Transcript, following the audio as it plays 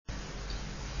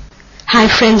Hi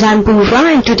friends, I'm Purva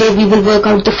and today we will work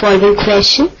out the following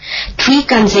question. Three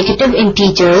consecutive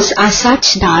integers are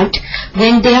such that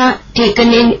when they are taken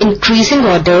in increasing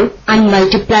order and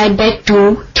multiplied by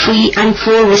 2, 3 and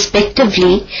 4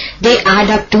 respectively, they add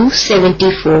up to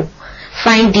 74.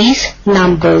 Find these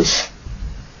numbers.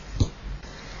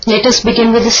 Let us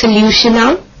begin with the solution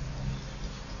now.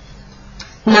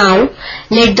 Now,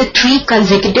 let the three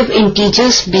consecutive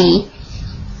integers be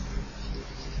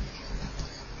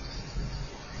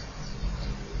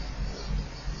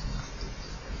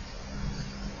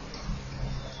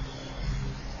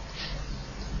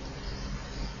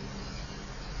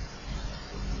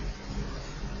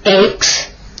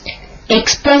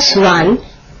x plus 1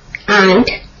 and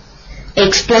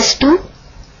x plus 2.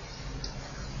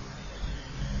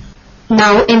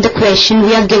 Now in the question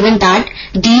we are given that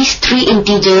these three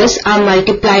integers are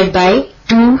multiplied by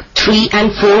 2, 3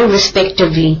 and 4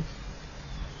 respectively.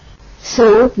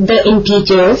 So the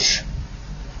integers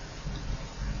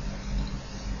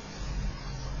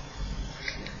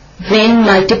when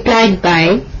multiplied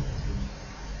by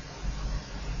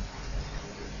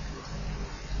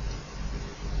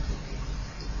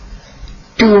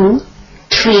 2,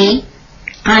 3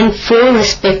 and 4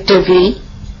 respectively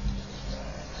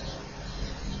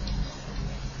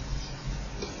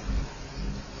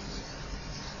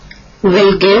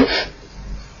will give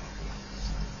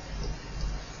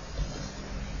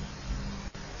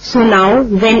so now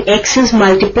when x is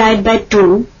multiplied by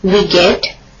 2 we get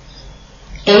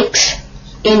x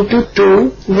into 2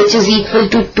 which is equal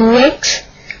to 2x.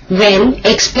 When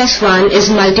x plus 1 is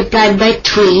multiplied by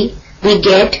 3 we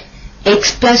get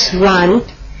x plus 1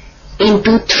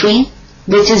 into 3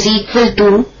 which is equal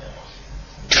to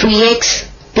 3x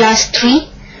plus 3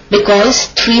 because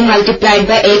 3 multiplied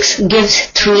by x gives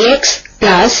 3x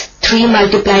plus 3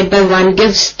 multiplied by 1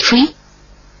 gives 3.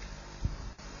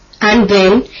 And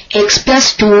when x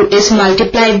plus 2 is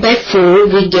multiplied by 4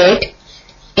 we get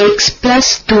x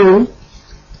plus 2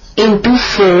 into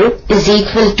 4 is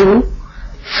equal to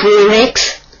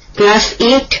 4x plus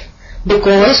 8.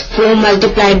 Because 4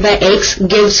 multiplied by x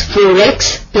gives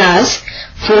 4x plus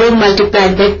 4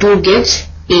 multiplied by 2 gives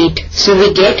 8. So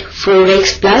we get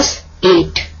 4x plus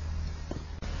 8.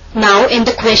 Now in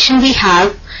the question we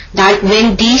have that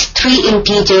when these three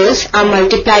integers are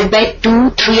multiplied by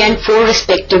 2, 3 and 4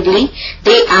 respectively,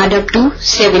 they add up to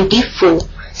 74.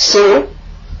 So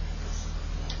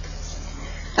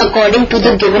according to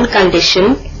the given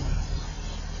condition,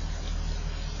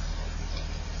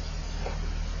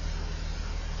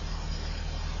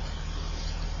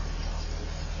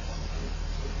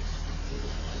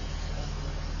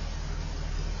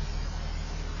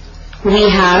 we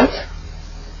have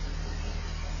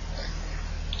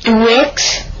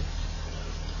 2x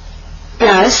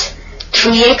plus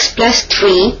 3x plus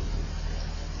 3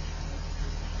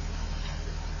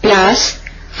 plus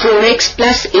 4x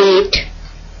plus 8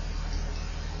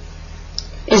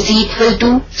 is equal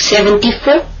to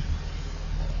 74.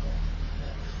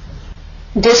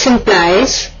 This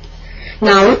implies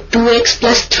now 2x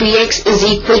plus 3x is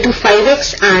equal to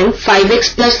 5x and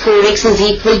 5x plus 4x is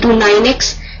equal to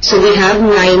 9x. So we have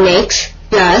 9x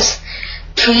plus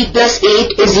 3 plus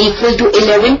 8 is equal to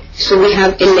 11. So we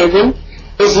have 11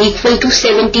 is equal to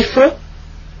 74.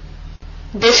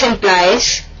 This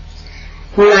implies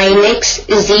 9x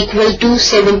is equal to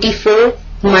 74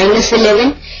 minus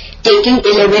 11. Taking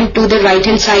 11 to the right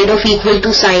hand side of equal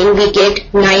to sign, we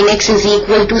get 9x is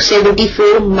equal to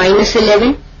 74 minus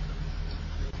 11.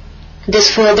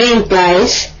 This further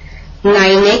implies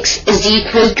 9x is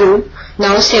equal to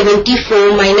now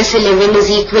 74 minus 11 is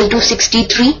equal to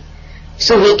 63.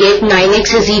 So we get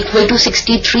 9x is equal to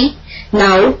 63.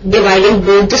 Now dividing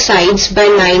both the sides by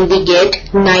 9 we get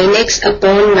 9x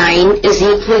upon 9 is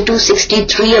equal to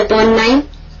 63 upon 9.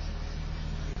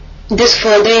 This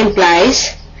further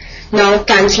implies now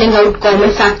cancelling out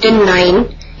common factor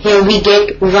 9. Here we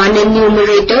get 1 in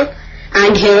numerator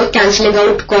and here cancelling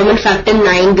out common factor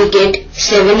 9 we get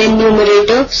 7 in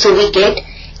numerator. So we get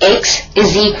x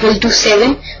is equal to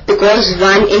 7 because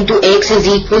 1 into x is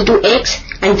equal to x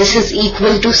and this is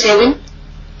equal to 7.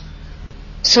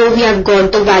 So we have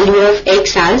got the value of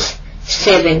x as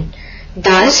 7.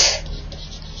 Thus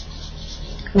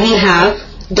we have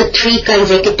the three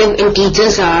consecutive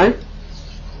integers are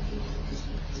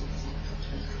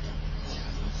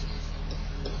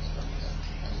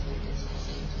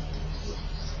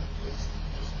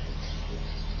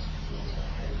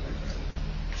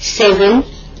 7,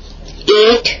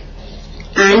 8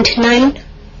 and 9.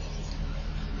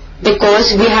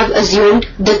 Because we have assumed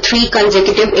the three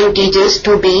consecutive integers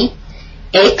to be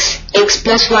x, x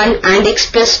plus 1 and x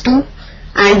plus 2.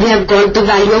 and we have got the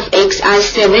value of x as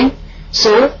 7.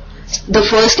 So the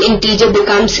first integer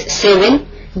becomes 7.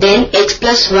 Then x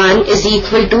plus 1 is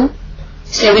equal to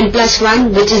 7 plus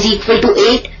 1, which is equal to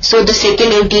 8. So the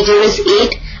second integer is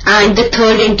 8, and the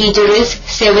third integer is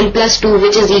 7 plus 2,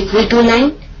 which is equal to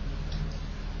 9.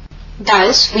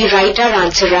 Thus, we write our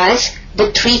answer as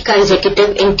the three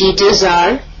consecutive integers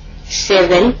are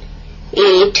 7,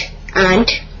 8 and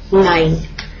 9.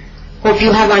 Hope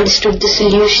you have understood the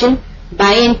solution.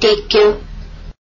 Bye and take care.